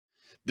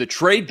The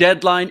trade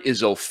deadline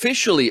is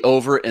officially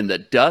over and the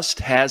dust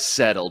has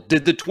settled.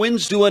 Did the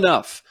Twins do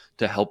enough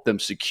to help them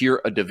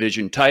secure a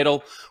division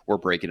title? We're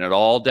breaking it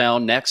all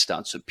down next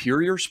on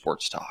Superior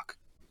Sports Talk.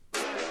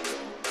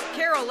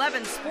 KARE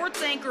 11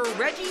 sports anchor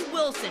Reggie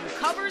Wilson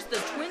covers the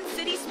Twin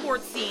City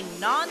sports scene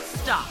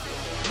nonstop.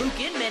 Luke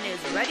Inman is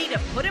ready to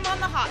put him on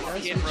the hot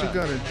seat. That's what you're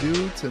going to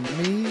do to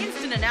me?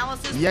 Instant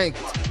analysis. Yanked.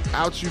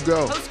 Out you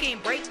go. Post-game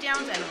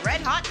breakdowns and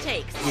red-hot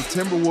takes.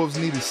 The Timberwolves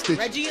need a stitch.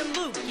 Reggie and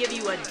Luke give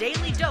you a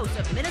daily dose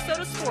of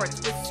Minnesota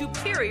sports with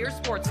Superior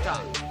Sports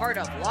Talk. Part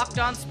of Locked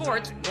On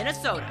Sports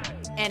Minnesota.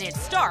 And it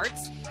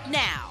starts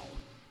now.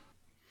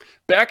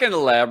 Back in the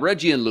lab,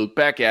 Reggie and Luke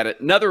back at it.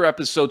 Another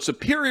episode,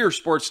 Superior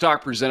Sports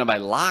Talk, presented by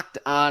Locked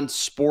On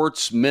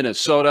Sports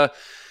Minnesota.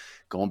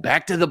 Going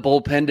back to the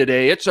bullpen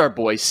today, it's our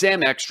boy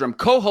Sam Ekstrom,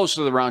 co-host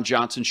of the Ron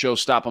Johnson Show,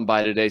 stopping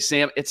by today.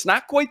 Sam, it's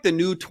not quite the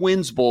new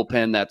Twins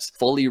bullpen that's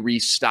fully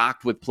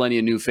restocked with plenty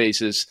of new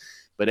faces,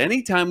 but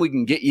anytime we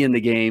can get you in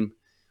the game,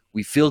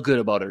 we feel good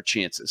about our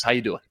chances. How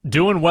you doing?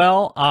 Doing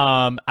well.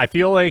 I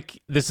feel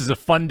like this is a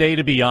fun day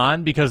to be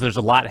on because there's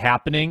a lot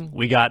happening.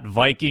 We got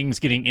Vikings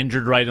getting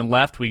injured right and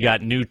left. We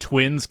got new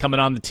Twins coming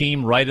on the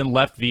team right and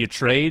left via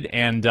trade.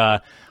 And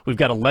we've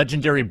got a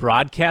legendary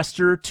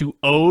broadcaster to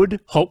ode,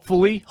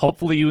 hopefully.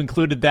 Hopefully you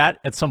included that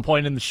at some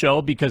point in the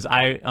show because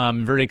I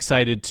am very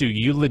excited to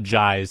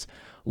eulogize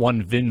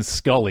one Vin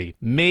Scully.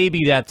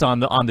 Maybe that's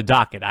on the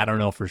docket. I don't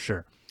know for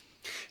sure.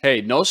 Hey,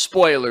 no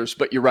spoilers,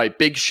 but you're right.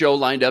 Big show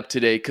lined up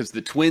today because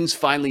the Twins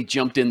finally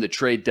jumped in the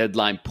trade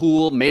deadline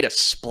pool, made a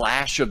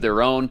splash of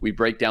their own. We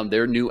break down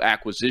their new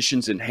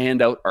acquisitions and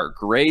hand out our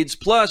grades,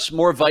 plus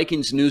more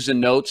Vikings news and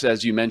notes,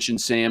 as you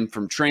mentioned, Sam,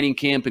 from training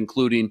camp,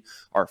 including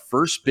our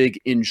first big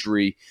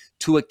injury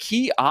to a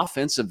key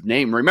offensive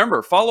name.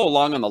 Remember, follow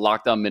along on the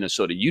Locked On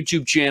Minnesota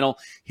YouTube channel.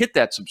 Hit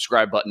that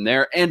subscribe button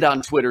there, and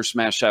on Twitter,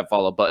 smash that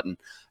follow button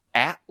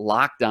at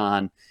Locked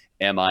On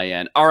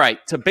MIN. All right,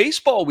 to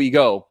baseball we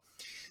go.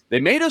 They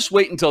made us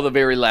wait until the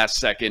very last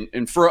second,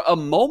 and for a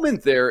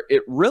moment there,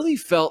 it really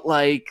felt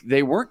like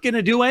they weren't going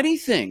to do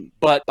anything.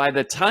 But by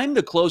the time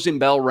the closing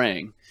bell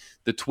rang,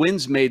 the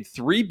Twins made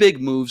three big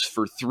moves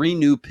for three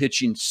new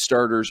pitching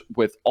starters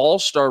with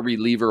all-star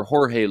reliever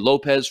Jorge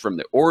Lopez from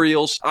the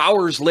Orioles.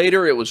 Hours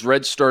later, it was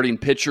Red starting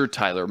pitcher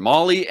Tyler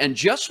Mahle, and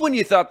just when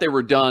you thought they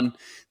were done,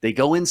 they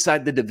go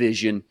inside the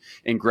division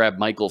and grab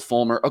Michael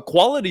Fulmer, a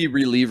quality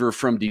reliever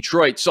from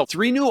Detroit. So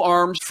three new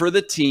arms for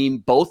the team,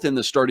 both in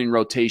the starting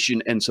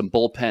rotation and some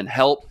bullpen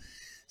help.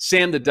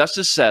 Sam, the dust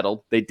has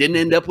settled. They didn't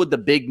end up with the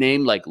big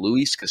name like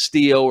Luis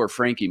Castillo or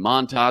Frankie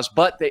Montas,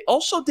 but they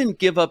also didn't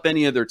give up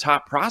any of their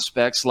top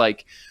prospects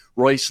like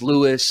Royce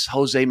Lewis,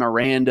 Jose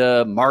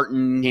Miranda,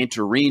 Martin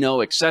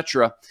Cantorino,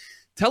 etc.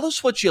 Tell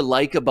us what you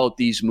like about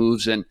these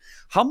moves and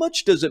how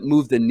much does it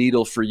move the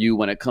needle for you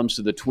when it comes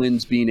to the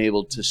Twins being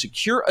able to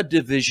secure a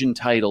division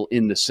title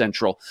in the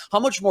Central? How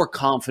much more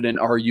confident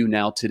are you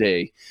now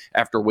today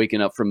after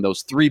waking up from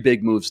those three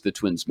big moves the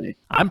Twins made?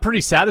 I'm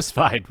pretty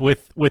satisfied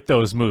with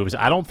those moves.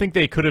 I don't think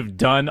they could have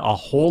done a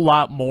whole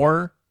lot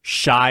more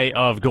shy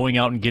of going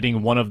out and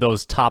getting one of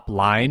those top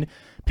line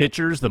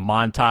pitchers, the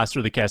Montas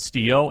or the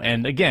Castillo.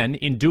 And again,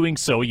 in doing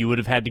so, you would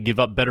have had to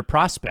give up better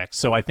prospects.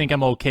 So I think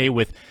I'm okay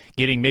with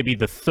getting maybe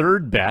the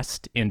third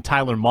best in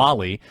Tyler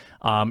Mahle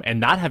and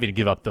not having to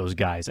give up those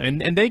guys.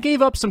 And they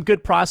gave up some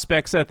good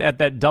prospects at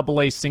that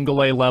AA,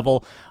 single A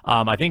level.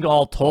 I think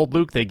all told,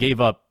 Luke, they gave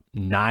up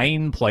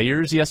 9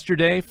 players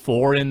yesterday,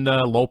 4 in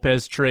the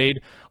Lopez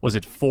trade. Was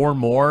it 4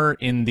 more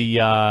in the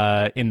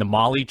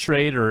Mahle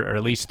trade, or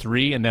at least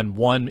 3, and then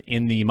 1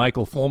 in the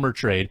Michael Fulmer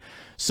trade?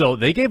 So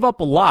they gave up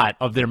a lot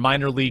of their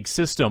minor league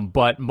system,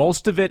 but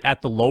most of it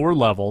at the lower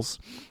levels.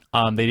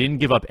 They didn't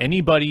give up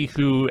anybody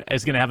who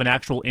is going to have an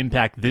actual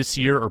impact this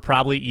year or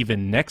probably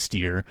even next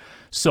year.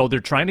 So they're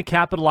trying to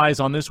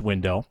capitalize on this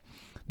window.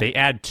 They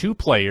add 2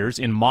 players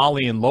in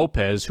Mahle and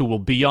Lopez who will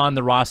be on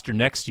the roster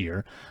next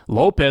year.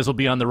 Lopez will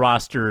be on the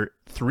roster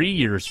 3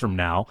 years from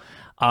now.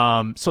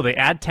 So they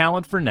add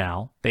talent for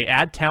now. They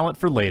add talent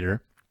for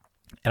later.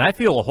 And I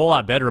feel a whole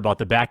lot better about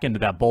the back end of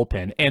that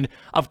bullpen. And,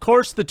 of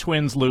course, the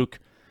Twins, Luke,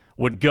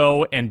 would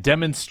go and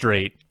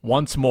demonstrate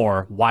once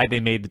more why they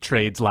made the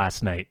trades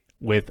last night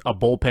with a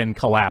bullpen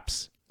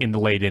collapse in the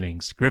late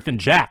innings. Griffin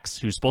Jax,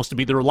 who's supposed to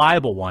be the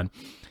reliable one,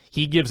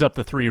 he gives up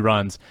the 3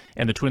 runs,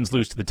 and the Twins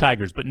lose to the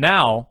Tigers. But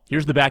now,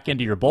 here's the back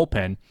end of your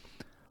bullpen.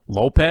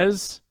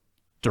 Lopez,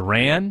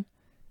 Duran,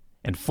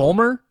 and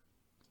Fulmer.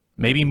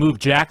 Maybe move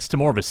Jax to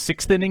more of a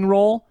 6th-inning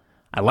role.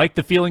 I like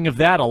the feeling of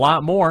that a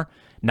lot more.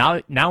 Now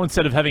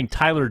instead of having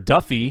Tyler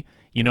Duffy,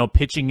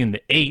 pitching in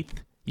the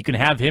 8th, you can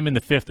have him in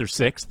the 5th or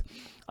 6th.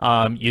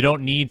 You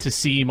don't need to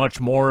see much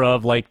more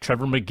of like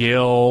Trevor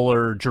McGill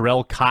or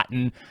Jarrell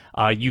Cotton.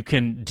 You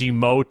can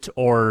demote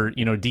or,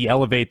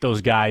 de-elevate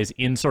those guys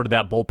in sort of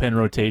that bullpen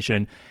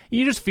rotation.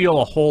 You just feel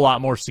a whole lot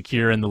more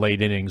secure in the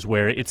late innings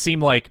where it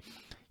seemed like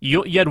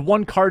you had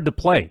one card to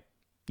play.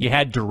 You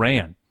had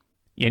Duran,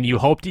 and you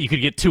hoped that you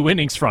could get 2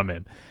 innings from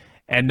him.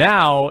 And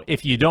now,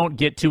 if you don't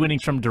get 2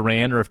 innings from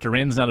Duran or if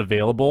Duran's not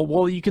available,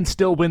 well, you can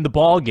still win the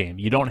ball game.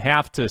 You don't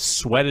have to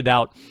sweat it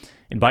out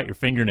and bite your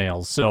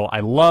fingernails. So I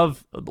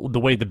love the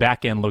way the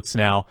back end looks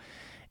now.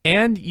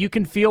 And you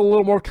can feel a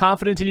little more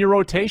confident in your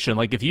rotation.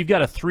 Like if you've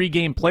got a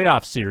 3-game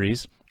playoff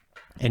series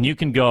and you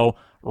can go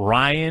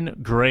Ryan,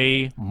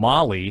 Gray,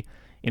 Molly,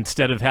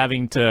 instead of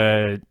having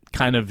to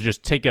kind of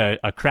just take a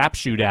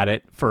crapshoot at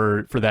it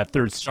for that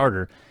third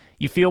starter,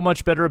 you feel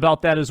much better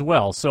about that as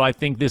well. So I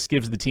think this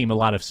gives the team a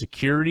lot of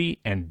security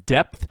and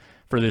depth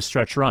for this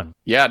stretch run.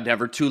 Yeah,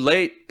 never too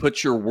late.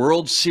 Put your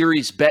World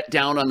Series bet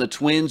down on the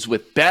Twins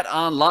with Bet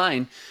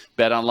Online.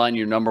 Bet Online,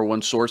 your number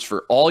one source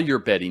for all your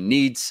betting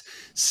needs,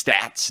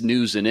 stats,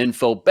 news, and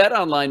info. Bet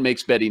Online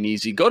makes betting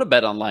easy. Go to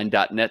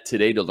betonline.net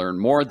today to learn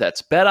more.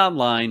 That's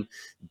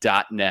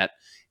betonline.net.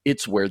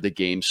 It's where the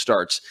game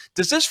starts.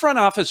 Does this front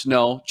office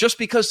know just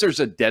because there's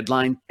a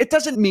deadline, it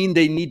doesn't mean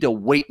they need to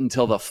wait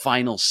until the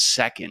final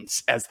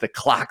seconds as the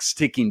clock's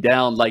ticking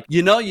down? Like,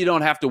 you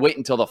don't have to wait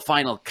until the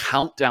final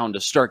countdown to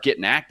start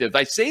getting active.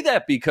 I say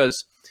that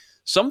because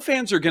some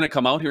fans are going to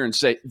come out here and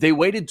say they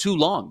waited too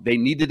long. They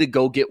needed to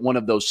go get one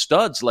of those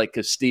studs like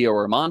Castillo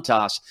or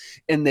Montas,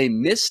 and they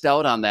missed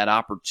out on that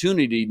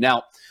opportunity.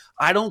 Now,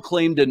 I don't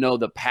claim to know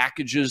the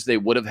packages they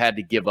would have had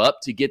to give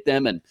up to get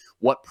them and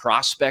what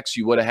prospects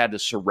you would have had to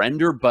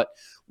surrender, but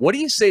what do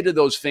you say to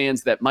those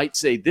fans that might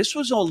say this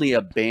was only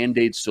a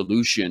Band-Aid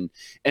solution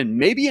and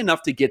maybe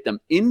enough to get them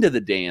into the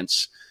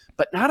dance,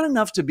 but not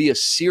enough to be a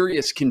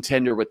serious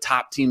contender with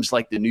top teams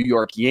like the New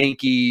York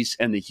Yankees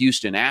and the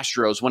Houston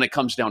Astros when it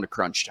comes down to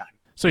crunch time?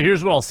 So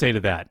here's what I'll say to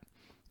that.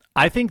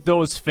 I think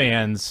those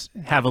fans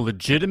have a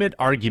legitimate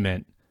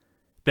argument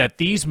that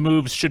these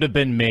moves should have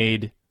been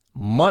made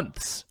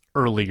months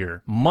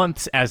earlier,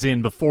 months as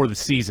in before the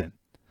season.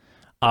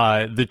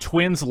 The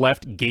Twins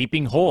left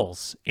gaping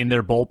holes in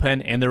their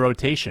bullpen and their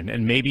rotation,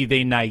 and maybe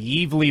they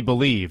naively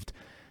believed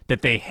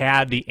that they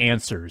had the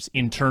answers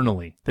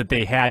internally, that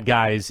they had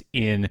guys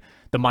in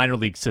the minor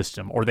league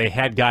system, or they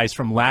had guys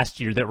from last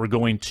year that were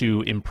going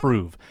to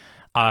improve.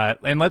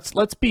 And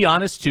let's be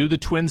honest, too, the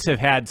Twins have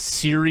had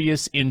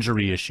serious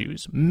injury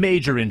issues,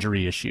 major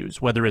injury issues,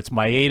 whether it's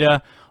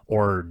Maeda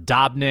or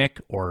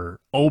Dobnik or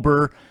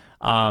Ober.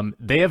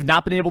 They have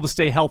not been able to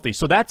stay healthy,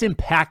 so that's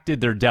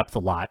impacted their depth a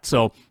lot.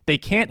 So they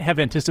can't have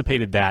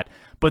anticipated that,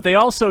 but they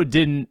also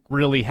didn't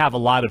really have a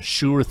lot of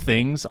sure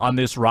things on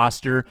this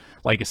roster,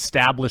 like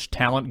established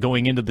talent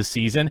going into the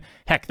season.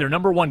 Heck, their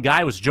number one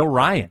guy was Joe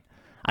Ryan.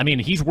 I mean,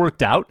 he's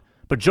worked out,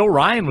 but Joe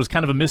Ryan was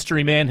kind of a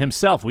mystery man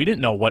himself. We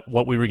didn't know what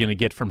we were going to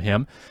get from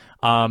him.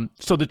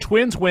 So the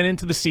Twins went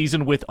into the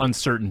season with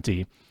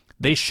uncertainty.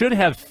 They should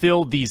have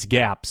filled these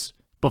gaps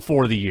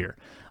before the year.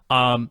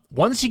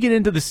 Once you get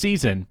into the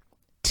season,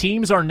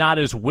 teams are not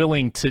as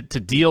willing to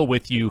deal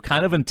with you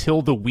kind of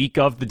until the week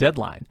of the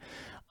deadline,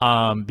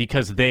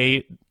 because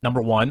they,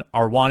 number one,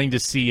 are wanting to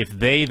see if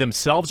they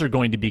themselves are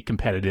going to be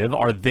competitive.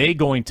 Are they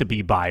going to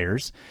be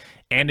buyers?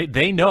 And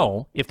they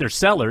know if they're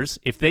sellers,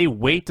 if they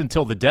wait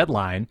until the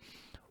deadline,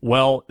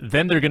 well,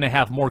 then they're going to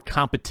have more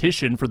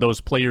competition for those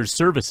players'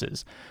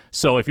 services.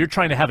 So if you're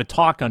trying to have a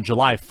talk on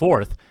July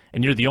 4th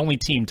and you're the only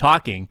team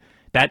talking,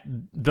 that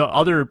the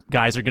other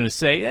guys are going to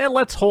say,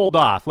 let's hold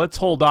off. Let's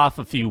hold off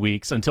a few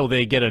weeks until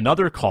they get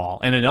another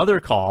call,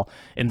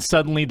 and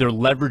suddenly they're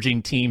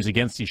leveraging teams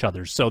against each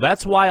other. So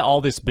that's why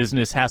all this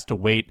business has to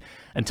wait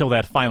until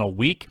that final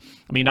week.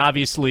 I mean,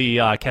 obviously,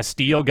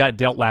 Castillo got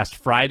dealt last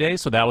Friday,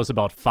 so that was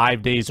about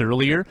 5 days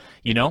earlier.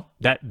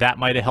 That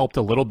might have helped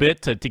a little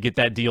bit to get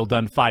that deal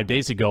done 5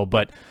 days ago.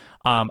 But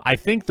I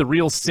think the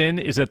real sin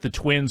is that the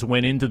Twins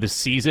went into the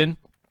season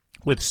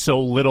with so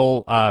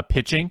little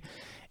pitching.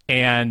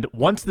 And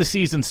once the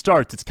season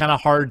starts, it's kind of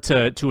hard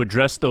to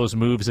address those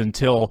moves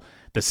until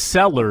the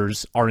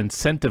sellers are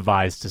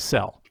incentivized to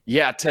sell.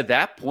 Yeah, to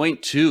that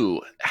point,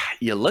 too,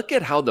 you look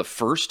at how the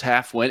first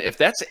half went. If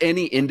that's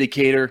any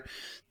indicator,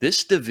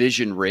 this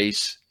division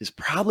race is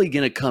probably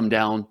going to come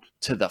down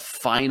to the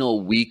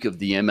final week of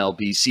the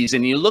MLB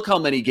season. You look how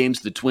many games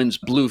the Twins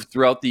blew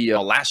throughout the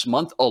last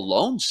month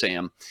alone,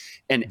 Sam,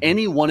 and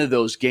any one of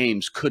those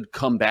games could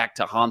come back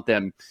to haunt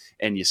them.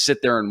 And you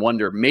sit there and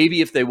wonder,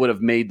 maybe if they would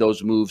have made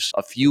those moves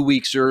a few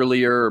weeks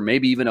earlier, or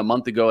maybe even a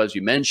month ago, as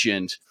you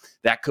mentioned,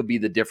 that could be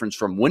the difference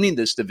from winning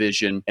this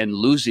division and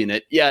losing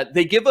it. Yeah,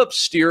 they give up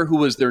Steer, who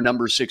was their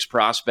number 6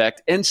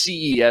 prospect, and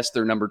CES,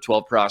 their number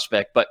 12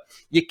 prospect, but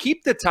you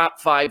keep the top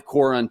 5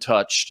 core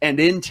untouched and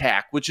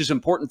intact, which is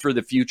important for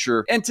the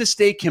future and to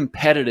stay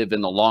competitive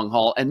in the long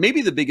haul. And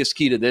maybe the biggest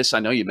key to this, I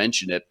know you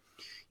mentioned it,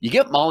 you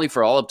get Molly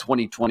for all of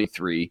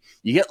 2023.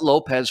 You get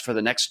Lopez for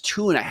the next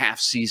 2.5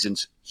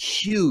 seasons.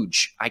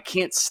 Huge. I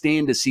can't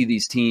stand to see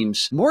these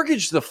teams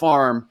mortgage the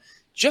farm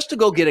just to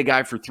go get a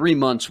guy for 3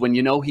 months when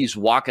you know he's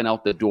walking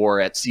out the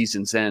door at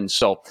season's end.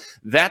 So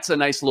that's a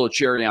nice little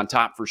cherry on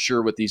top for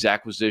sure with these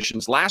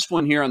acquisitions. Last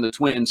one here on the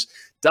Twins.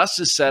 Dust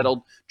is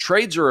settled.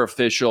 Trades are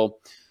official.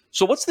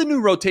 So what's the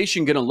new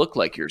rotation going to look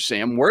like here,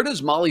 Sam? Where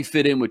does Molly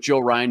fit in with Joe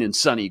Ryan and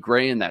Sonny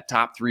Gray in that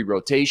top 3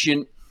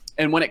 rotation?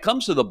 And when it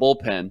comes to the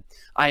bullpen,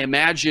 I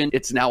imagine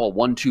it's now a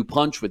 1-2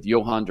 punch with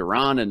Johan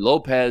Duran and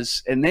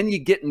Lopez, and then you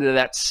get into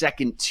that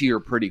second tier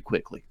pretty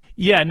quickly.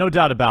 Yeah, no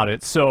doubt about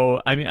it.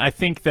 So, I mean, I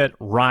think that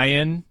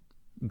Ryan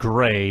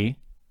Gray,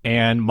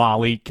 and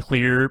Molly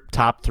clear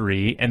top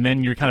three, and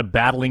then you're kind of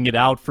battling it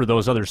out for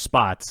those other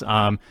spots.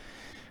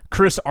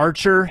 Chris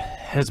Archer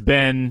has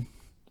been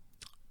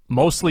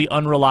mostly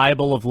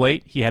unreliable of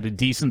late. He had a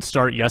decent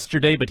start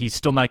yesterday, but he's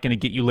still not going to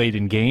get you late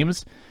in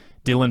games.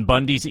 Dylan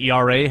Bundy's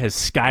ERA has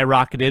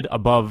skyrocketed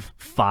above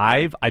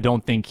 5. I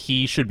don't think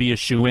he should be a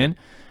shoo-in.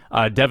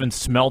 Devin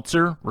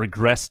Smeltzer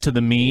regressed to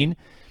the mean.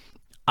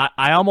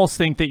 I almost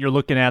think that you're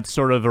looking at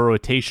sort of a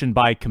rotation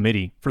by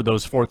committee for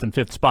those 4th and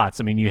 5th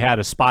spots. I mean, you had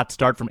a spot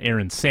start from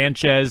Aaron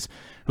Sanchez,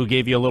 who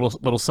gave you a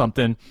little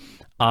something.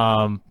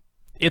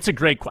 It's a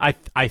great.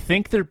 I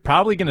think they're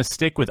probably going to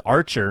stick with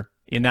Archer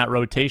in that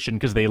rotation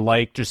because they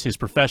like just his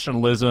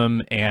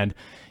professionalism and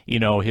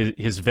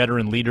his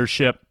veteran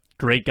leadership.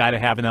 Great guy to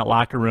have in that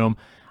locker room.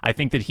 I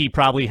think that he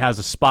probably has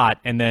a spot,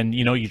 and then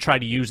you try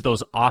to use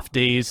those off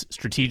days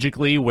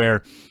strategically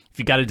where if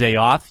you got a day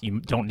off,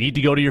 you don't need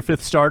to go to your 5th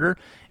starter,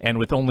 and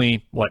with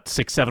only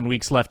 6-7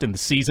 weeks left in the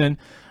season,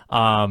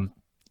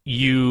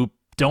 you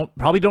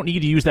probably don't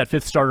need to use that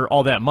 5th starter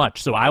all that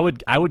much. So I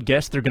would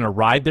guess they're going to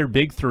ride their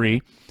big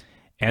 3,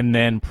 and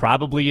then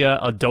probably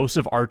a dose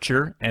of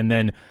Archer, and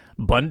then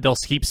they'll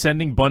keep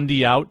sending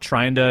Bundy out,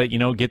 trying to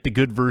get the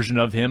good version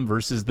of him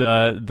versus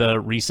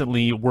the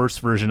recently worse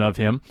version of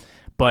him.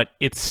 But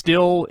it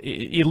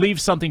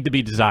leaves something to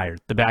be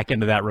desired, the back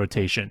end of that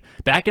rotation.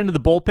 Back end of the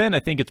bullpen, I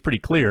think it's pretty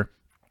clear.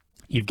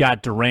 You've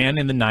got Duran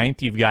in the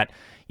 9th. You've got,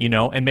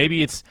 and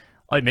maybe it's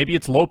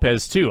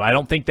Lopez too. I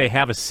don't think they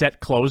have a set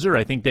closer.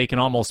 I think they can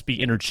almost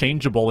be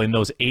interchangeable in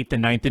those 8th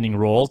and 9th inning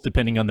roles,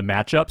 depending on the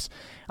matchups.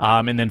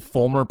 And then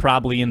Fulmer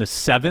probably in the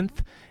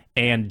 7th.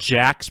 And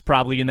Jack's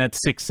probably in that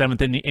 6th,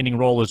 7th inning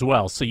role as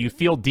well. So you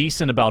feel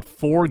decent about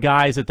 4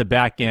 guys at the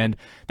back end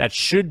that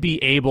should be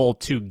able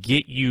to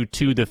get you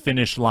to the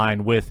finish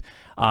line with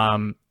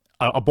a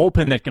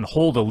bullpen that can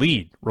hold a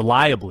lead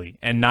reliably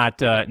and not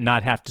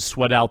have to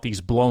sweat out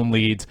these blown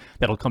leads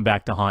that'll come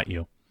back to haunt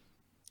you.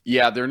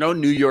 Yeah, there are no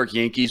New York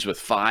Yankees with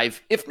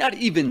 5, if not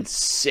even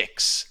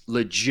 6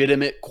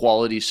 legitimate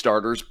quality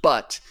starters,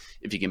 but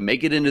if you can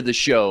make it into the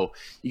show,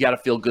 you got to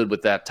feel good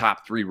with that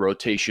top 3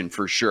 rotation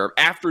for sure.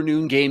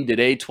 Afternoon game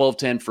today,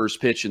 12:10 first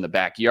pitch in the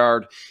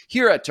backyard.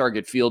 Here at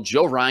Target Field,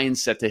 Joe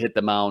Ryan's set to hit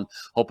the mound,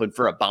 hoping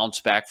for a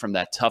bounce back from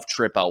that tough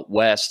trip out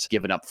west,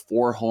 giving up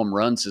 4 home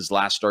runs his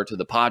last start to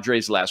the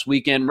Padres last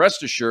weekend.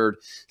 Rest assured,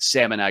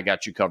 Sam and I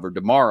got you covered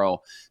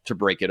tomorrow to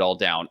break it all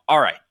down. All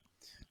right,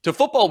 to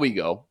football we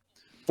go.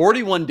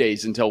 41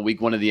 days until week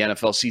 1 of the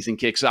NFL season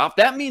kicks off.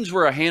 That means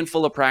we're a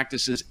handful of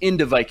practices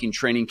into Viking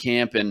training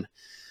camp, and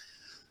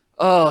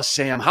oh,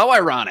 Sam, how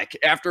ironic.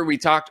 After we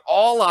talked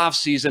all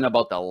offseason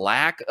about the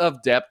lack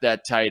of depth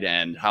at tight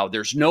end, how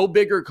there's no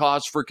bigger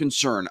cause for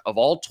concern of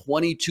all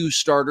 22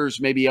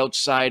 starters, maybe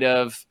outside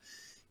of,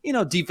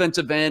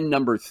 defensive end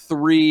number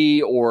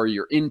 3 or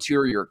your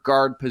interior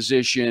guard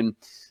position,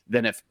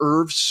 than if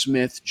Irv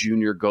Smith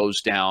Jr.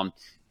 goes down.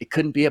 It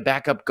couldn't be a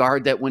backup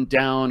guard that went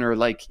down or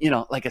like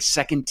a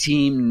second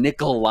team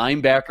nickel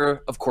linebacker.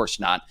 Of course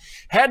not.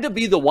 Had to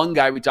be the one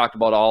guy we talked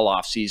about all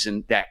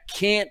offseason that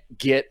can't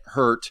get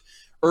hurt.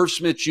 Irv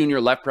Smith Jr.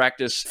 left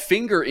practice,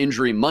 finger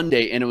injury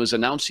Monday, and it was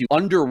announced he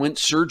underwent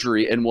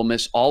surgery and will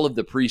miss all of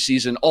the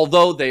preseason,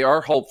 although they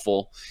are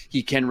hopeful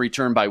he can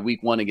return by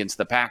week 1 against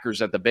the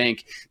Packers at the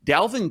bank.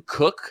 Dalvin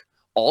Cook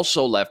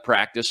also left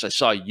practice. I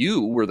saw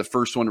you were the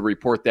first one to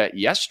report that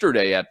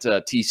yesterday at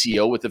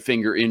TCO with a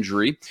finger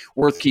injury.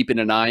 Worth keeping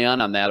an eye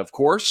on that, of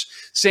course.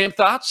 Sam,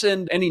 thoughts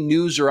and any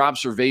news or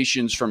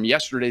observations from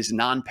yesterday's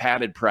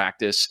non-padded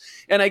practice?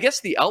 And I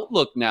guess the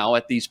outlook now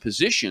at these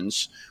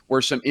positions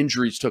where some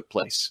injuries took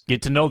place.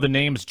 Get to know the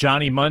names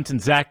Johnny Munt and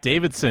Zach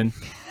Davidson.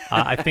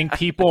 I think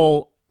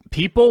people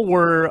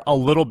were a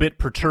little bit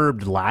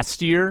perturbed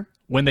last year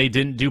when they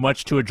didn't do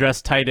much to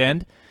address tight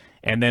end.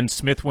 And then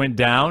Smith went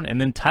down,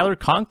 and then Tyler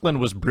Conklin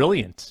was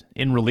brilliant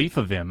in relief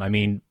of him. I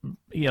mean,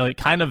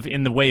 kind of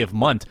in the way of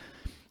Munt.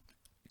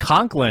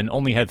 Conklin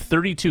only had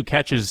 32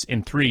 catches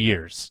in 3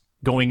 years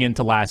going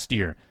into last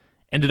year.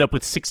 Ended up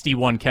with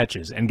 61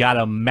 catches and got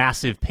a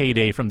massive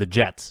payday from the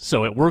Jets.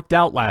 So it worked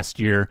out last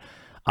year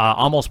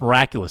almost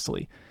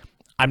miraculously.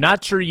 I'm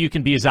not sure you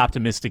can be as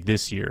optimistic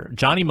this year.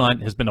 Johnny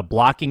Munt has been a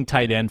blocking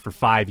tight end for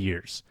 5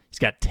 years. He's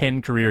got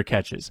 10 career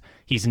catches.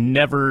 He's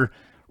never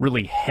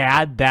really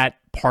had that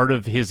part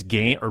of his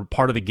game or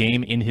part of the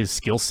game in his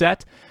skill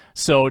set.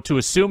 So to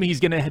assume he's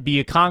going to be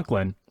a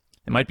Conklin,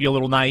 it might be a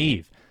little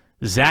naive.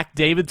 Zach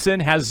Davidson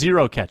has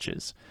 0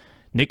 catches.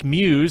 Nick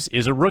Muse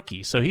is a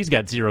rookie, so he's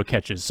got 0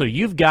 catches. So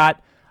you've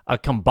got a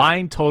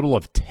combined total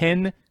of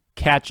 10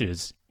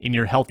 catches in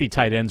your healthy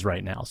tight ends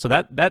right now. So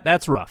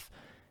that's rough.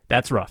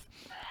 That's rough.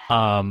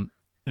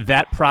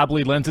 That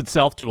probably lends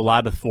itself to a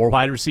lot of 4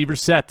 wide receiver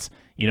sets,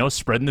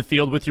 spreading the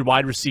field with your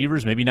wide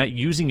receivers, maybe not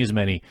using as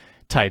many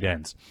tight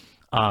ends.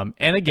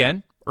 And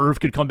again, Irv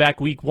could come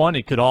back week 1.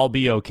 It could all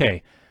be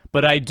okay.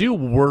 But I do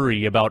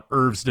worry about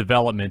Irv's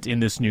development in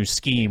this new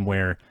scheme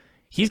where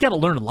he's got to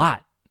learn a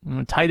lot.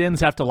 Tight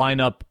ends have to line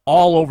up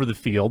all over the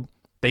field.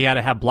 They got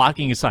to have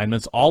blocking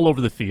assignments all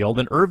over the field,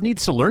 and Irv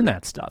needs to learn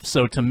that stuff.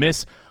 So to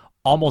miss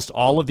almost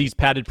all of these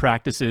padded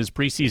practices,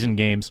 preseason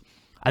games.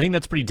 I think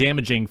that's pretty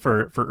damaging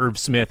for Irv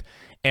Smith,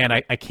 and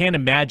I can't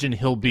imagine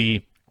he'll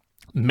be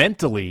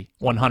mentally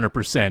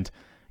 100%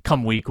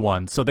 come week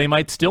one. So they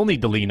might still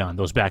need to lean on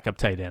those backup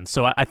tight ends.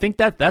 So I think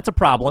that's a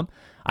problem.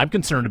 I'm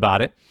concerned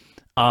about it.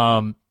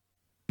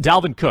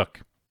 Dalvin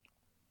Cook,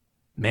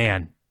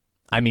 man,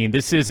 I mean,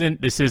 this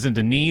isn't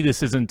a knee,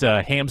 this isn't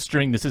a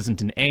hamstring, this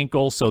isn't an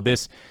ankle. So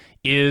this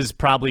is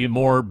probably a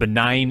more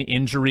benign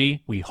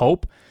injury, we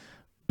hope.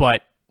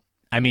 But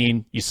I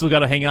mean, you still got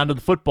to hang on to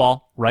the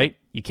football, right?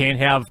 You can't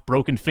have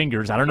broken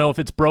fingers. I don't know if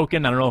it's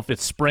broken. I don't know if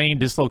it's sprained,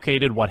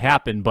 dislocated, what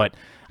happened. But,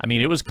 I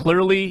mean, it was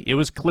clearly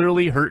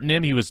hurting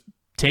him. He was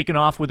taken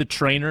off with a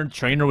trainer. The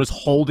trainer was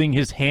holding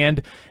his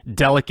hand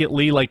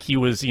delicately like he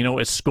was,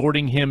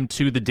 escorting him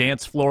to the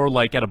dance floor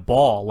like at a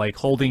ball, like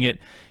holding it,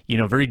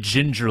 very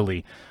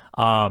gingerly.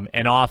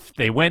 And off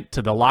they went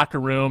to the locker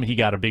room. He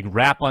got a big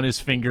wrap on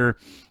his finger,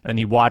 and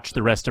he watched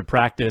the rest of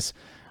practice.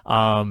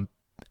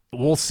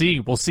 We'll see.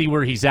 We'll see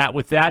where he's at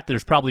with that.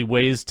 There's probably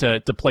ways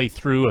to play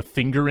through a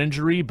finger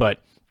injury,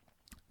 but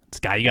it's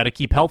a guy you got to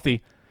keep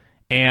healthy.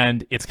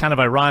 And it's kind of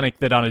ironic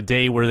that on a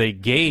day where they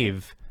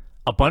gave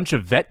a bunch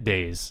of vet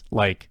days,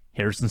 like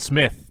Harrison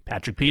Smith,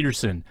 Patrick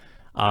Peterson,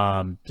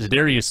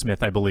 Zadarius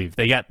Smith, I believe.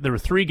 There were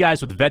 3 guys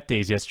with vet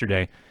days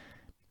yesterday.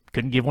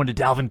 Couldn't give one to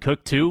Dalvin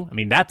Cook, too? I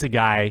mean, that's a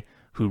guy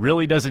who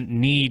really doesn't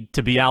need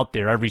to be out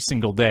there every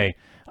single day.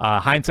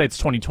 Hindsight's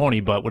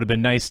 2020, but would have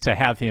been nice to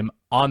have him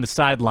on the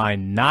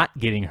sideline, not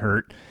getting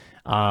hurt,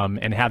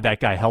 and have that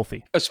guy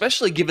healthy.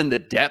 Especially given the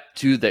depth,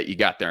 too, that you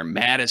got there.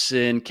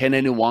 Madison,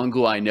 Kene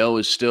Nwangu, I know,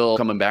 is still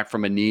coming back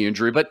from a knee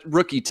injury, but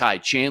rookie Ty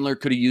Chandler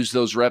could have used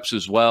those reps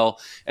as well.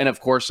 And, of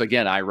course,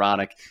 again,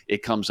 ironic,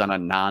 it comes on a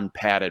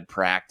non-padded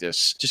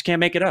practice. Just can't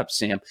make it up,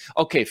 Sam.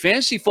 Okay,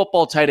 fantasy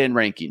football tight end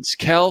rankings.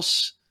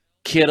 Kels,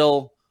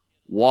 Kittle,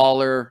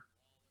 Waller,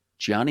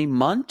 Johnny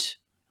Munt?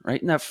 Right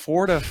in that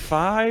 4 to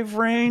 5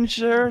 range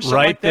there, right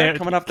like there, that,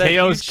 coming up that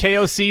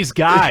KOC's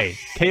guy,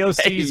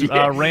 KOC's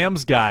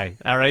Rams guy,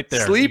 all right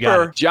there,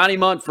 sleeper, Johnny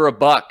Munt for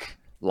 $1.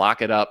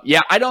 Lock it up.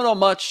 Yeah, I don't know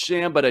much,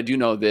 Sam, but I do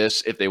know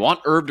this: if they want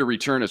Irv to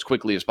return as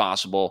quickly as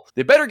possible,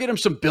 they better get him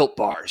some Built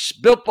Bars.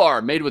 Built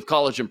Bar, made with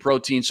collagen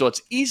protein, so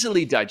it's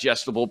easily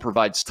digestible,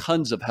 provides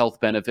tons of health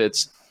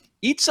benefits.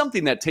 Eat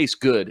something that tastes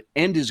good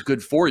and is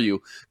good for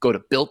you. Go to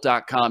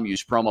Built.com,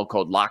 use promo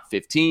code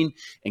LOCKED15,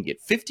 and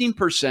get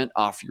 15%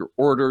 off your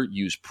order.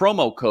 Use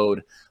promo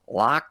code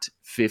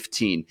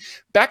LOCKED15.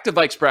 Back to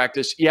Vikes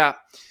practice. Yeah,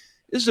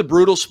 this is a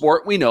brutal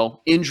sport. We know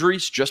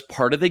injuries just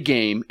part of the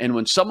game. And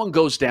when someone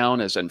goes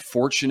down, as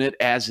unfortunate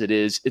as it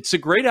is, it's a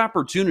great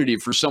opportunity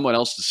for someone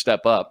else to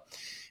step up.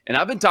 And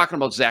I've been talking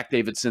about Zach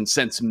Davidson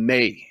since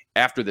May.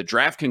 After the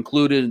draft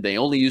concluded, they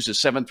only used a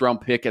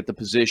 7th-round pick at the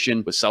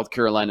position with South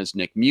Carolina's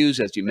Nick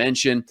Muse, as you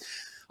mentioned.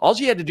 All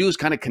you had to do is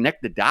kind of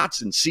connect the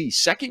dots and see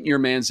second-year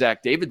man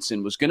Zach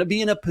Davidson was going to be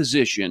in a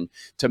position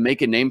to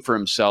make a name for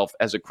himself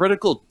as a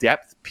critical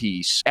depth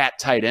piece at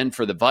tight end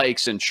for the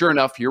Vikes. And sure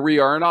enough, here we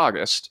are in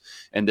August,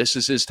 and this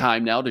is his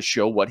time now to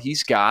show what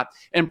he's got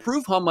and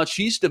prove how much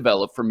he's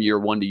developed from year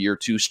 1 to year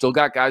 2. Still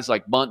got guys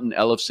like Bunt and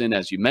Ellefson,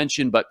 as you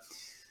mentioned, but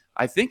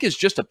I think is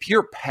just a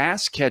pure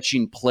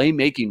pass-catching,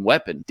 playmaking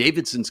weapon.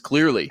 Davidson's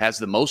clearly has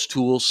the most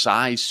tools,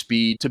 size,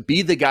 speed to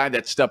be the guy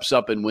that steps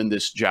up and win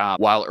this job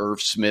while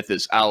Irv Smith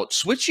is out.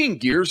 Switching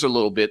gears a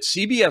little bit,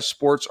 CBS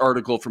Sports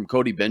article from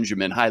Cody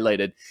Benjamin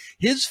highlighted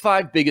his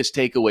 5 biggest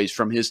takeaways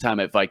from his time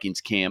at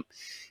Vikings camp.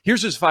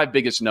 Here's his 5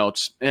 biggest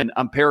notes, and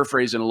I'm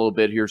paraphrasing a little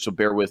bit here, so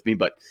bear with me,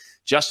 but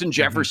Justin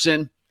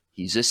Jefferson,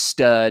 he's a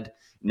stud.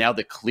 Now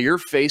the clear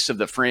face of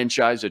the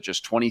franchise at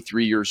just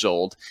 23 years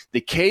old.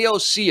 The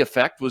KOC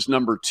effect was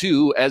number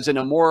 2, as in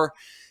a more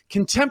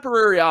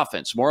contemporary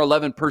offense, more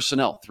 11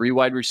 personnel, 3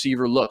 wide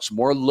receiver looks,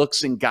 more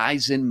looks and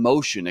guys in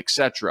motion,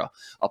 etc.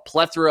 A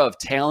plethora of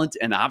talent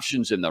and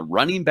options in the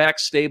running back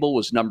stable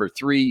was number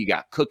 3. You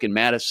got Cook and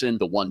Madison,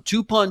 the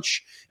 1-2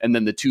 punch, and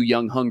then the 2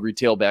 young, hungry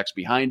tailbacks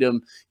behind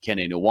him,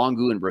 Kene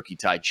Nwangu and rookie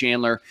Ty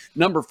Chandler.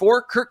 Number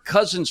 4, Kirk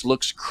Cousins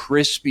looks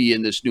crispy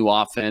in this new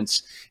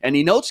offense, and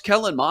he notes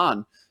Kellen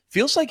Mond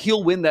feels like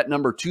he'll win that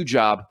number 2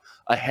 job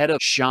ahead of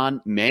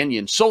Sean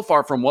Mannion so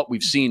far from what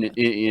we've seen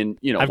in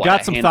I've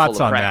got some thoughts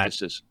on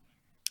practices.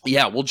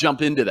 Yeah, we'll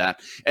jump into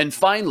that. And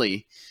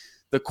finally,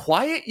 the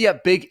quiet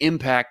yet big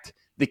impact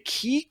the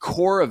key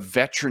core of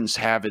veterans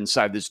have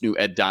inside this new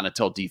Ed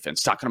Donatel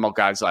defense. Talking about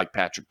guys like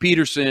Patrick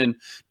Peterson,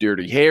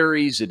 Dirty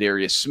Harry,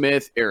 Zadarius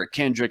Smith, Eric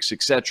Kendricks,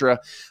 etc.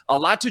 A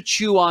lot to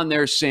chew on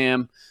there,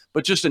 Sam,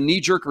 but just a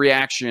knee-jerk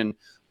reaction.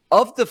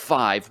 Of the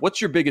 5,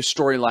 what's your biggest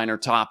storyline or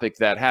topic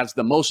that has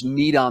the most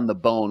meat on the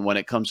bone when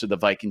it comes to the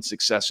Vikings'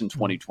 success in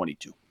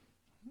 2022?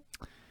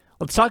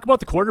 Let's talk about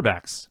the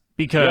quarterbacks,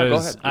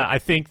 because I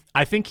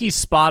think he's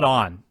spot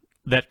on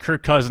that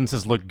Kirk Cousins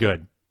has looked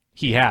good.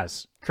 He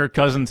has. Kirk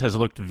Cousins has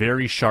looked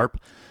very sharp.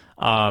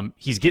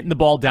 He's getting the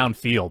ball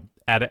downfield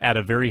at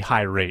a very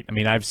high rate. I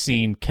mean, I've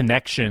seen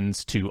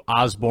connections to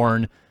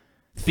Osborne,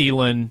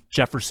 Thielen,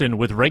 Jefferson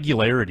with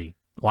regularity.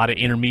 A lot of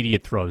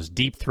intermediate throws,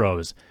 deep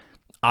throws.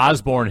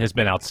 Osborne has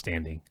been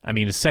outstanding. I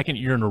mean, his second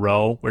year in a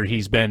row where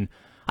he's been,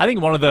 I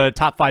think, one of the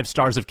top 5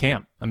 stars of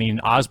camp. I mean,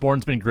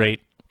 Osborne's been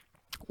great.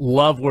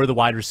 Love where the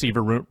wide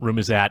receiver room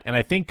is at. And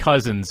I think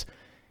Cousins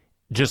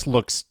just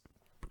looks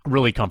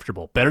really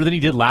comfortable. Better than he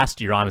did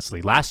last year,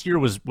 honestly. Last year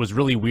was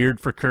really weird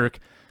for Kirk.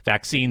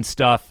 Vaccine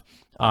stuff,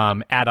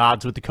 at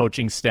odds with the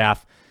coaching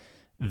staff.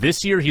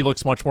 This year, he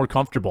looks much more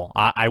comfortable.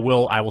 I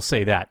will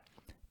say that.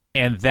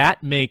 And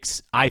that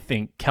makes, I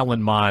think,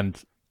 Kellen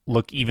Mond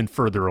look even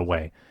further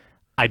away.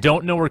 I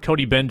don't know where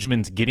Cody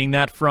Benjamin's getting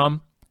that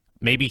from.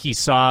 Maybe he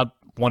saw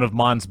one of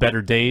Mond's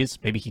better days.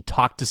 Maybe he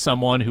talked to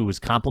someone who was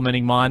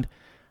complimenting Mond.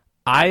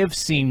 I have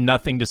seen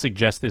nothing to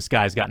suggest this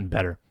guy's gotten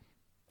better.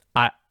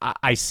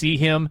 I see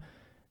him,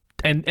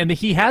 and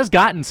he has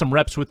gotten some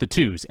reps with the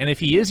twos. And if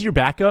he is your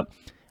backup,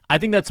 I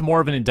think that's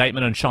more of an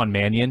indictment on Sean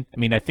Mannion. I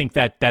mean, I think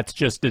that's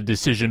just a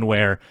decision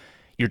where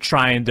you're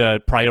trying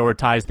to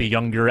prioritize the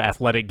younger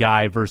athletic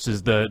guy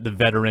versus the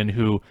veteran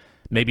who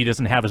maybe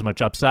doesn't have as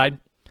much upside.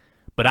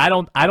 But I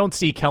don't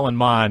see Kellen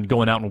Mond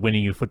going out and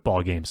winning you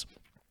football games.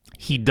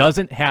 He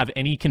doesn't have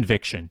any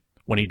conviction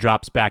when he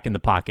drops back in the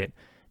pocket.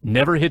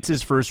 Never hits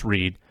his first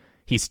read.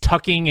 He's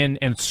tucking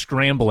and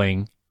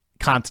scrambling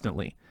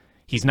constantly.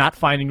 He's not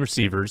finding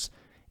receivers.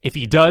 If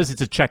he does,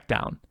 it's a check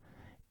down.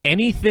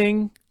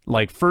 Anything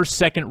like first,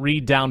 second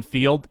read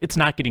downfield, it's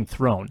not getting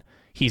thrown.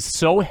 He's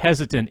so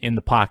hesitant in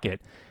the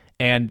pocket.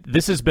 And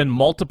this has been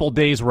multiple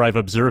days where I've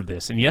observed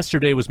this. And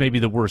yesterday was maybe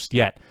the worst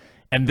yet.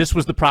 And this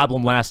was the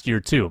problem last year,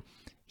 too.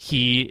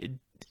 He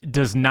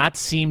does not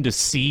seem to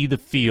see the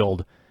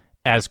field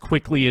as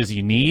quickly as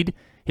you need.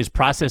 His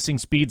processing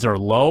speeds are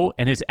low,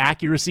 and his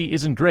accuracy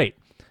isn't great.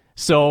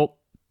 So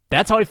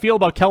that's how I feel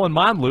about Kellen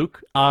Mond,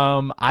 Luke.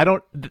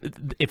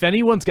 If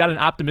anyone's got an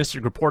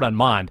optimistic report on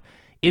Mond,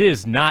 it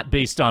is not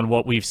based on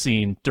what we've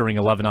seen during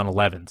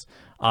 11-on-11s.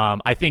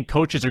 I think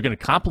coaches are going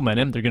to compliment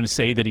him. They're going to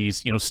say that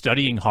he's,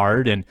 studying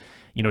hard and,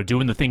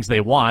 doing the things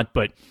they want.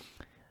 But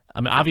I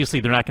mean, obviously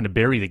they're not going to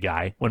bury the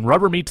guy. When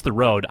rubber meets the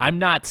road, I'm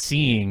not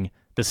seeing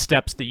the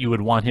steps that you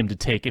would want him to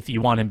take if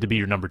you want him to be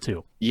your number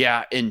 2.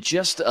 Yeah, and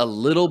just a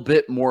little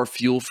bit more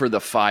fuel for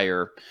the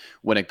fire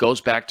when it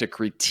goes back to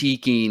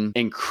critiquing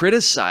and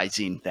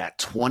criticizing that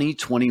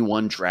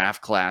 2021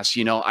 draft class.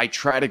 I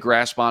try to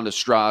grasp onto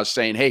straws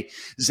saying, hey,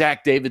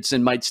 Zach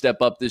Davidson might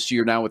step up this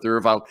year now with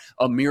Irval.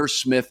 Amir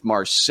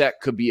Smith-Marset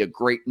could be a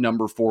great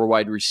number 4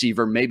 wide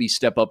receiver, maybe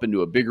step up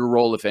into a bigger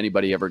role if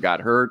anybody ever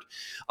got hurt.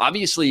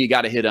 Obviously, you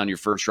got to hit on your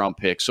first-round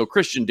pick. So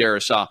Christian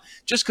Darrisaw,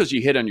 just because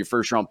you hit on your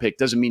first-round pick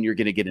doesn't mean you're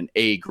going to get an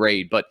A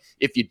grade. But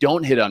if you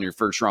don't hit on your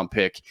first-round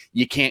pick,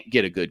 you can't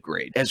get a good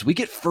grade. As we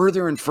get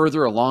further and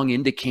further along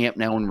into camp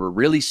now, and we're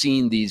really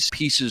seeing these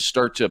pieces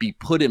start to be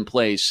put in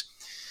place,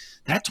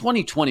 that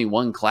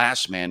 2021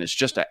 class, man, is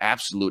just an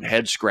absolute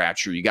head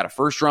scratcher. You got a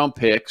first-round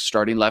pick,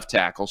 starting left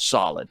tackle,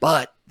 solid.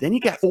 But then you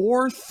got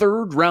 4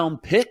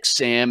 third-round picks,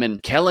 Sam,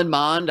 and Kellen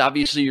Mond,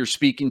 obviously you're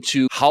speaking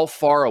to how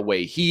far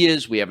away he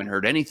is. We haven't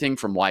heard anything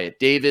from Wyatt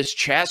Davis.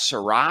 Chaz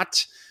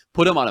Surratt,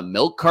 put him on a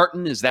milk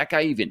carton. Is that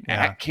guy even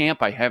at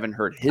camp? I haven't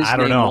heard his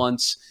name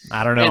once.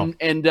 I don't know.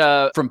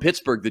 And from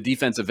Pittsburgh, the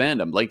defensive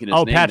end, I'm liking his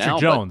name Patrick now.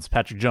 Jones.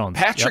 Patrick Jones.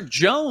 Patrick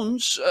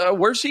Jones,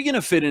 where's he going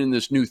to fit in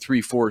this new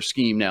 3-4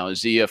 scheme now?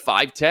 Is he a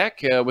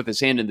 5-tech with his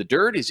hand in the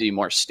dirt? Is he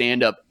more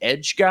stand-up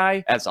edge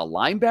guy as a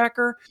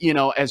linebacker?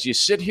 As you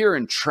sit here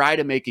and try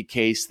to make a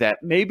case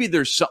that maybe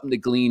there's something to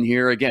glean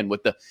here, again,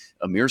 with the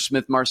Amir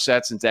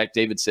Smith-Marset and Zach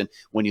Davidson,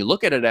 when you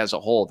look at it as a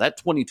whole, that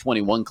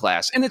 2021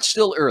 class, and it's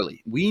still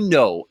early. We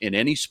know in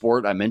any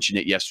sport, I mentioned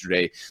it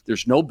yesterday,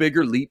 there's no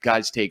bigger leap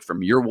guys take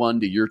from year 1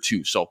 to year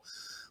 2. So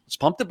let's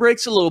pump the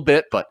brakes a little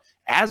bit. But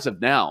as of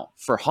now,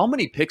 for how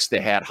many picks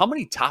they had, how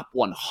many top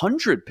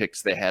 100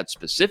 picks they had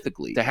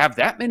specifically, to have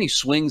that many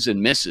swings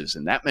and misses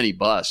and that many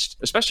busts,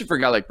 especially for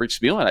a guy like Rick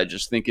Spielman, I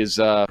just think is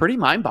pretty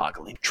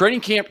mind-boggling.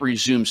 Training camp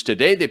resumes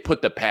today. They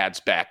put the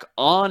pads back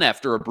on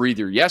after a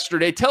breather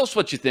yesterday. Tell us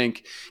what you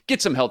think. Get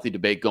some healthy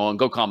debate going.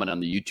 Go comment on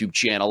the YouTube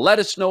channel. Let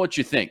us know what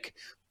you think.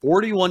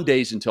 41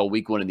 days until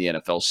week 1 in the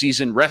NFL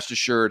season. Rest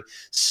assured,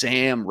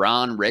 Sam,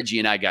 Ron, Reggie,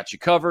 and I got you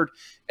covered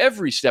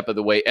every step of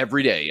the way,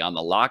 every day on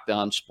the Locked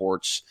On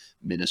Sports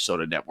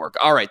Minnesota Network.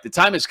 All right, the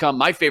time has come.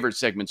 My favorite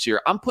segments here.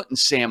 I'm putting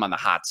Sam on the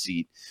hot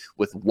seat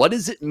with What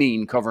Does It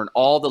Mean, covering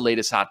all the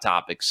latest hot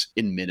topics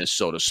in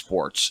Minnesota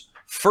sports.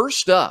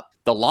 First up,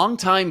 the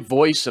longtime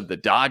voice of the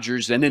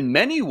Dodgers, and in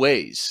many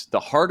ways,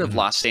 the heart of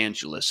Los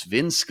Angeles,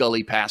 Vin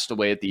Scully, passed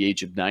away at the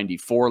age of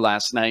 94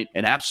 last night.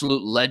 An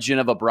absolute legend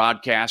of a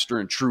broadcaster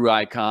and true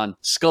icon.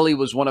 Scully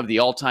was one of the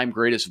all-time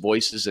greatest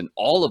voices in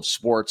all of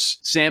sports.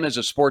 Sam is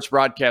a sports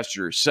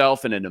broadcaster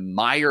herself and an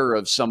admirer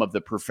of some of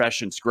the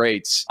profession's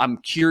greats. I'm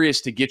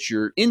curious to get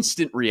your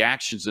instant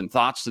reactions and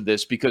thoughts to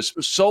this, because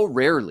so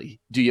rarely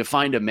do you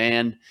find a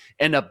man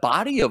and a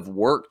body of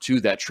work,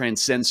 too, that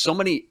transcends so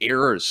many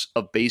eras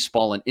of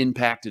baseball and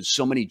impacted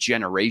so many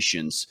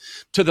generations,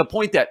 to the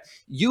point that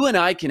you and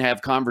I can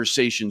have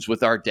conversations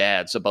with our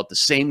dads about the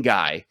same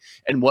guy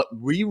and what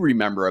we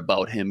remember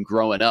about him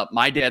growing up.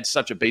 My dad's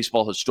such a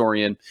baseball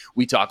historian.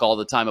 We talk all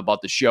the time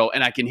about the show,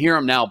 and I can hear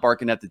him now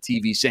barking at the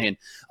TV saying,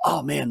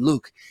 "Oh man,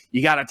 Luke,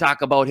 you got to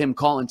talk about him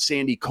calling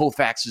Sandy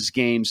Koufax's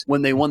games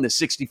when they won the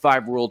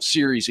 65 World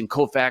Series and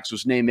Koufax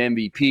was named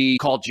MVP.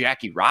 Called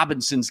Jackie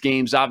Robinson's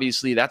games.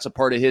 Obviously, that's a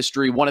part of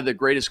history. One of the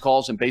greatest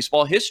calls in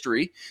baseball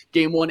history.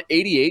 Game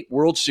 188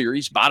 World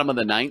Series, bottom of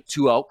the ninth,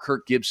 2-out,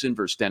 Kirk Gibson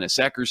versus Dennis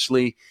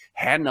Eckersley.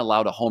 Hadn't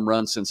allowed a home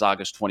run since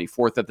August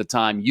 24th at the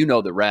time. You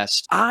know the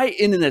rest. I,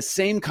 in the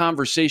same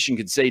conversation,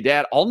 could say,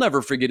 Dad, I'll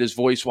never forget his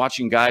voice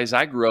watching guys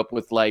I grew up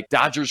with, like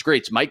Dodgers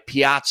greats, Mike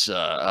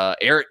Piazza,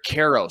 Eric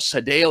Karros,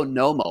 Hideo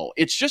Nomo.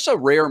 It's just a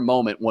rare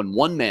moment when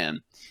one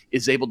man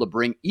is able to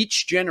bring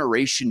each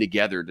generation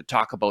together to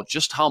talk about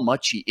just how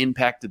much he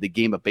impacted the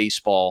game of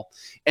baseball,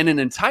 and an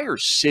entire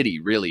city,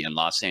 really, in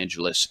Los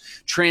Angeles,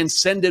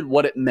 transcended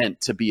what it meant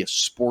to be a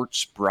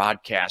sports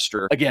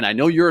broadcaster. Again, I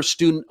know you're a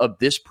student of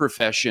this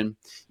profession.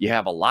 You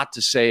have a lot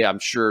to say, I'm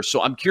sure.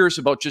 So I'm curious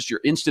about just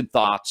your instant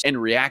thoughts and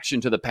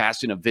reaction to the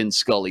passing of Vin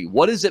Scully.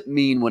 What does it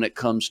mean when it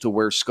comes to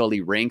where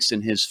Scully ranks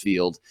in his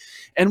field?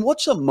 And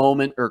what's a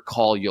moment or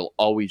call you'll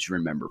always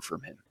remember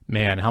from him?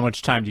 Man, how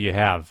much time do you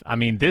have? I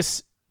mean,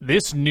 this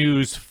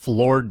news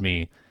floored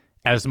me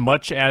as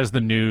much as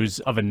the news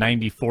of a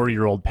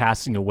 94-year-old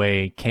passing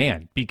away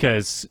can,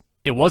 because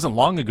it wasn't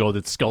long ago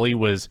that Scully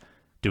was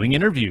doing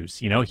interviews.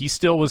 You know, he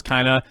still was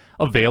kind of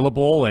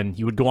available, and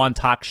he would go on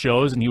talk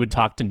shows and he would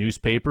talk to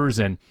newspapers,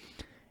 and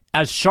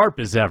as sharp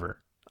as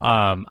ever.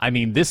 I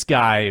mean, this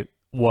guy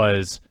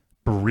was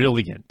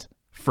brilliant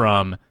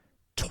from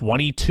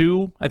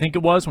 22, I think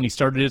it was, when he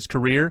started his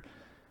career,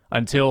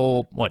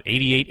 until,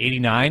 88,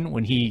 89,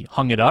 when he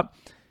hung it up.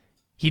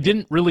 He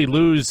didn't really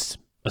lose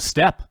a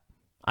step.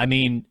 I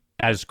mean,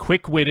 as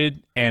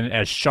quick-witted and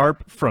as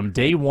sharp from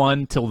day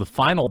one till the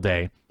final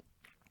day,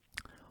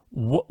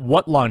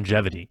 what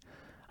longevity.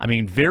 I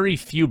mean, very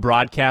few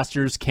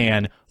broadcasters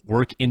can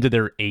work into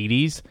their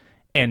 80s,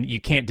 and you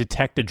can't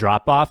detect a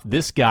drop-off.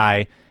 This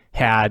guy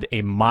had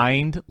a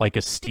mind like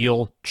a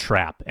steel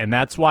trap, and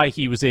that's why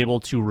he was able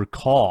to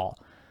recall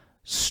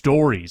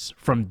stories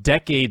from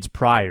decades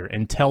prior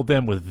and tell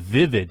them with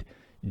vivid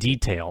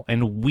detail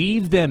and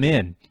weave them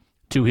in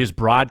to his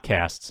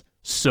broadcasts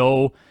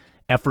so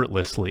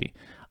effortlessly.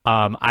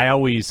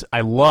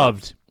 I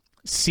loved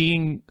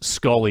seeing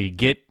Scully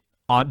get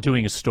on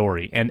doing a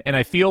story, and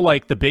I feel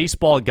like the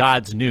baseball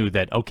gods knew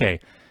that, okay,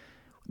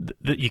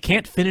 you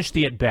can't finish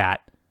the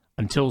at-bat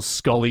until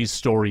Scully's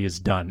story is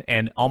done,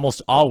 and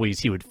almost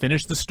always he would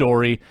finish the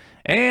story,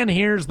 and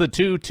here's the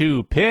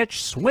 2-2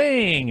 pitch,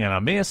 swing, and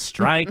a miss,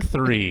 strike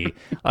three.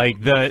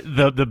 Like,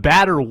 the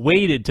batter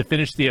waited to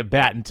finish the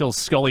at-bat until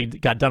Scully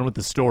got done with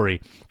the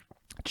story.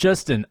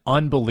 Just an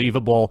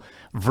unbelievable,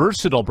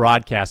 versatile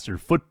broadcaster.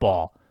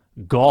 Football,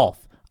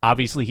 golf.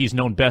 Obviously, he's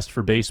known best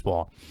for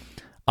baseball.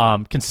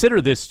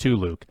 Consider this too,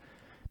 Luke.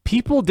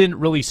 People didn't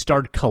really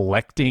start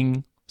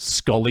collecting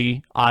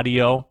Scully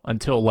audio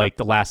until like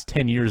the last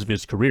 10 years of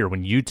his career,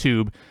 when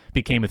YouTube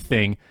became a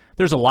thing.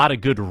 There's a lot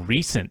of good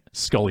recent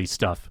Scully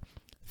stuff.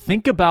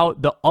 Think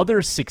about the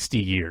other 60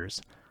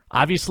 years.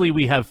 Obviously,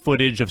 we have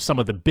footage of some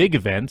of the big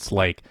events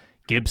like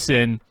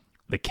Gibson,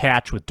 the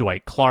catch with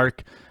Dwight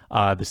Clark,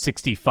 the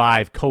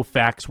 65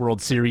 Koufax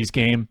World Series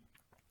game.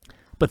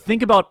 But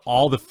think about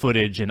all the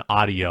footage and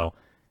audio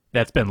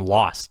that's been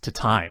lost to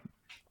time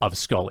of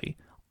Scully.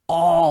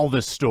 All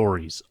the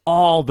stories,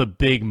 all the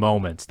big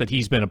moments that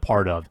he's been a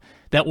part of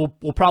that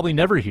we'll probably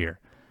never hear.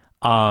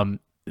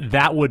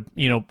 That would,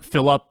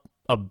 fill up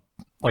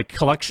a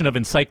collection of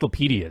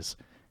encyclopedias.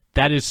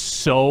 That is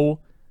so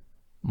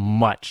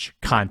much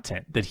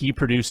content that he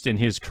produced in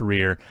his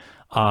career.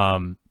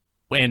 And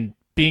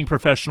being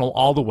professional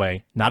all the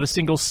way, not a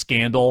single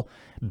scandal,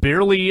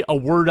 barely a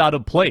word out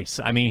of place.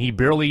 I mean, he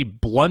barely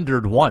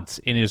blundered once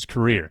in his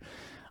career.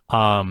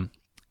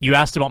 You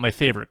asked about my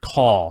favorite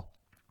call.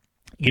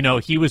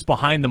 He was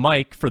behind the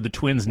mic for the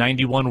Twins'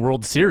 91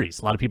 World Series.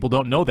 A lot of people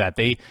don't know that.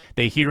 They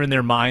hear in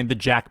their mind the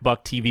Jack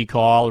Buck TV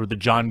call or the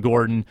John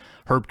Gordon,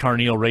 Herb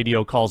Carneal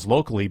radio calls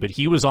locally, but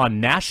he was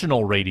on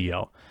national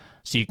radio.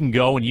 So you can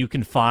go and you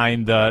can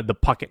find the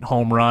Puckett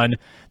home run,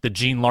 the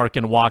Gene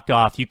Larkin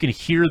walk-off. You can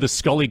hear the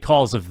Scully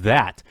calls of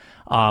that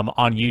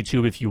on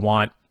YouTube if you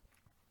want.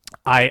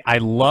 I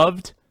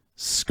loved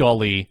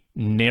Scully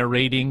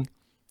narrating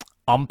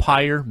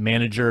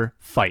umpire-manager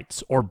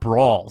fights or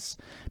brawls,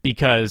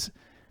 because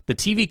the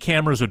TV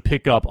cameras would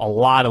pick up a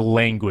lot of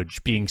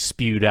language being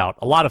spewed out,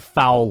 a lot of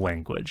foul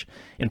language.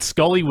 And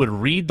Scully would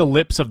read the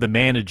lips of the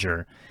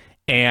manager,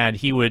 and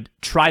he would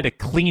try to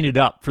clean it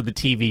up for the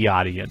TV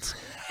audience.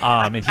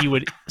 And he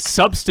would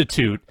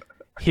substitute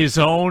his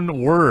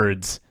own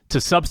words to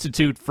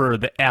substitute for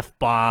the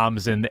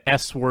F-bombs and the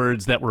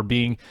S-words that were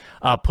being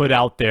put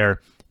out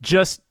there.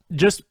 Just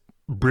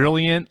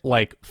brilliant,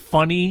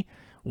 funny,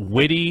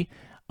 witty,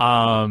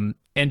 and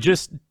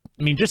just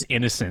just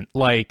innocent.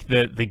 Like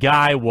the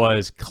guy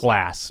was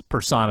class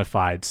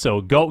personified.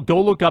 So go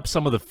look up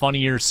some of the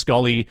funnier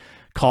Scully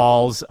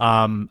calls.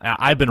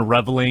 I've been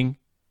reveling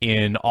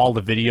in all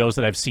the videos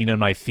that I've seen on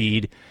my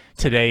feed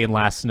today and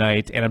last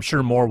night, and I'm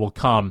sure more will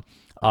come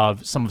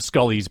of some of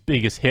Scully's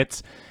biggest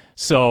hits.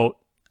 So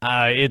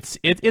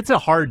it's a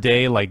hard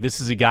day. Like,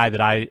 this is a guy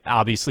that I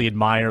obviously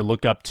admire,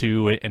 look up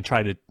to, and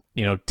try to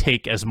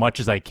take as much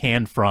as I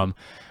can from.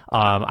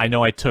 I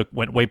know I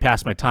went way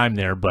past my time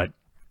there, but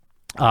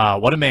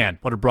what a man,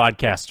 what a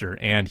broadcaster,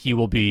 and he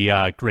will be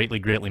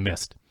greatly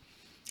missed.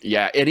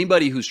 Yeah,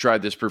 anybody who's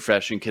tried this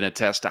profession can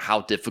attest to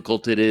how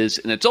difficult it is,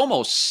 and it's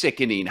almost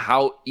sickening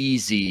how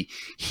easy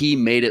he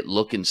made it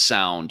look and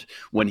sound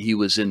when he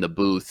was in the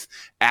booth.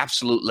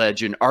 Absolute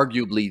legend,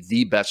 arguably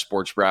the best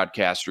sports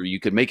broadcaster. You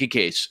could make a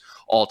case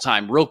all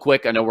time. Real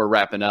quick, I know we're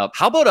wrapping up.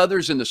 How about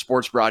others in the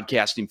sports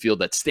broadcasting field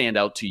that stand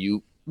out to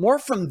you more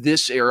from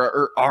this era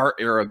or our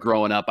era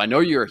growing up? I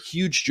know you're a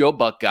huge Joe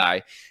Buck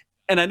guy.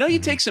 And I know you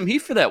take some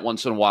heat for that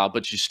once in a while,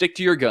 but you stick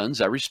to your guns.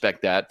 I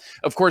respect that.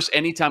 Of course,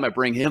 anytime I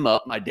bring him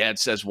up, my dad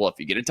says, well, if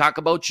you're going to talk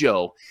about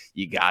Joe,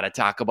 you got to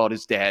talk about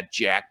his dad,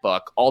 Jack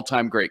Buck,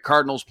 all-time great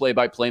Cardinals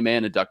play-by-play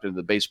man, inducted into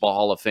the Baseball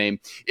Hall of Fame.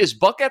 Is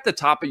Buck at the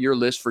top of your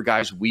list for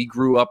guys we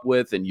grew up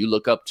with and you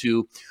look up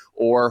to?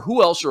 Or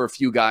who else are a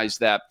few guys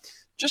that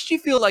just you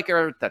feel like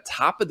are at the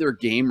top of their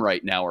game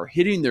right now or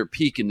hitting their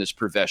peak in this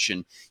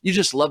profession? You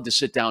just love to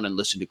sit down and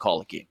listen to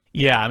call a game.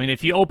 Yeah, I mean,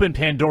 if you open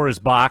Pandora's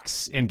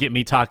box and get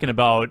me talking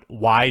about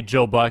why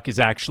Joe Buck is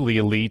actually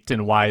elite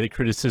and why the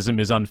criticism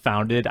is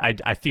unfounded,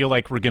 I feel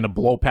like we're going to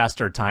blow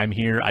past our time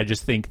here. I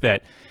just think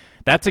that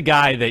that's a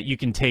guy that you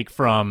can take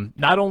from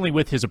not only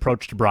with his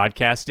approach to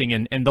broadcasting,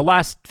 and the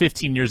last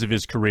 15 years of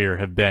his career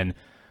have been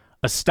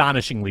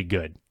astonishingly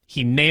good.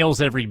 He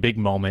nails every big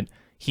moment.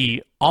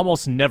 He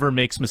almost never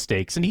makes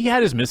mistakes, and he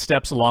had his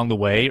missteps along the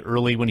way.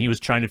 Early when he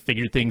was trying to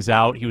figure things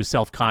out, he was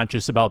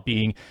self-conscious about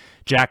being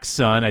Jack's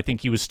son. I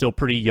think he was still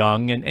pretty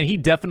young, and he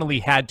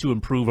definitely had to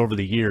improve over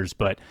the years.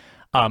 But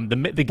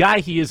the guy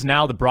he is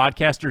now, the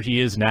broadcaster he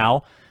is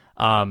now,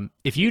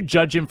 if you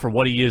judge him for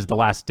what he is the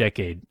last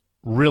decade,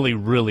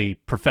 really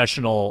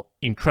professional,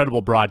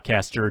 incredible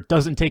broadcaster,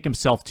 doesn't take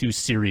himself too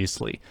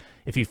seriously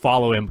if you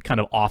follow him kind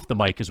of off the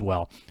mic as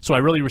well. So I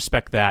really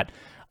respect that.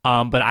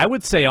 But I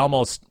would say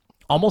almost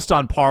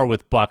on par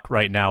with Buck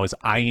right now is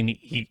Ian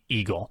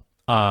Eagle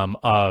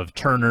of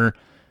Turner,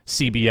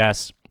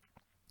 CBS.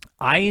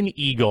 Ian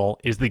Eagle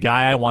is the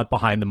guy I want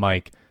behind the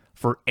mic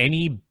for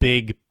any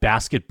big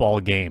basketball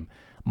game.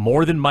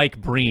 More than Mike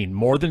Breen,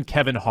 more than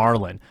Kevin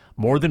Harlan,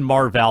 more than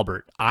Marv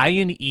Albert.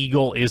 Ian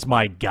Eagle is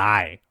my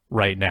guy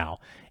right now.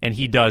 And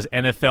he does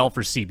NFL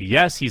for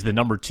CBS. He's the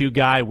number 2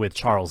 guy with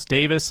Charles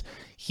Davis.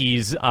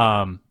 He's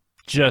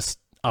just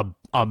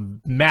a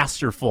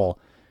masterful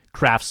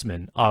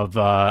craftsman of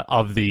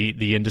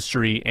the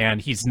industry, and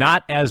he's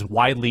not as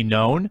widely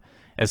known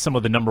as some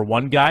of the number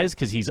 1 guys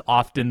because he's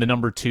often the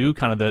number 2,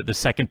 kind of the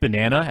second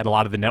banana at a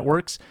lot of the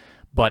networks.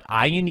 But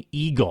Ian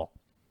Eagle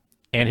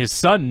and his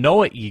son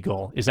Noah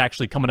Eagle is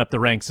actually coming up the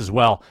ranks as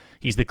well.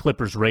 He's the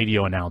Clippers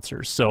radio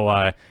announcer.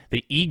 So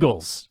the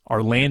Eagles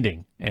are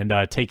landing and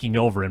taking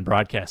over in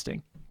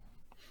broadcasting.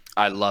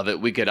 I love it.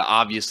 We could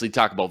obviously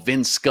talk about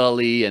Vin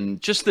Scully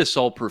and just this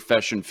whole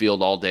profession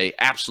field all day.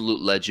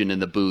 Absolute legend in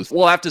the booth.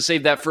 We'll have to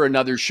save that for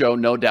another show,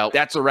 no doubt.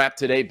 That's a wrap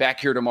today. Back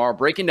here tomorrow,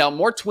 breaking down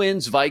more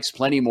Twins, Vikes,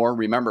 plenty more.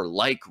 Remember,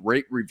 like,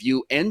 rate,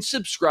 review, and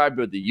subscribe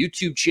to the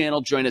YouTube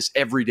channel. Join us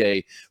every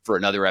day for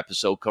another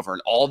episode covering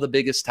all the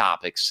biggest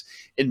topics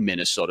in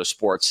Minnesota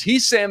sports.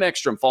 He's Sam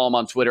Ekstrom. Follow him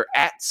on Twitter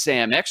at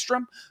Sam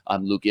Ekstrom.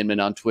 I'm Luke Inman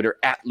on Twitter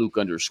at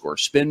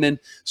Luke_Spinman.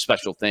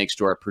 Special thanks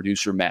to our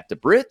producer, Matt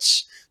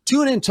DeBritz.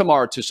 Tune in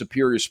tomorrow to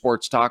Superior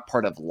Sports Talk,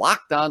 part of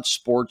Locked On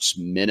Sports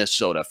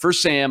Minnesota. For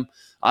Sam,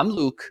 I'm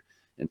Luke.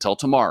 Until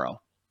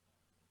tomorrow,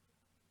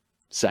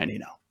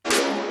 signing out.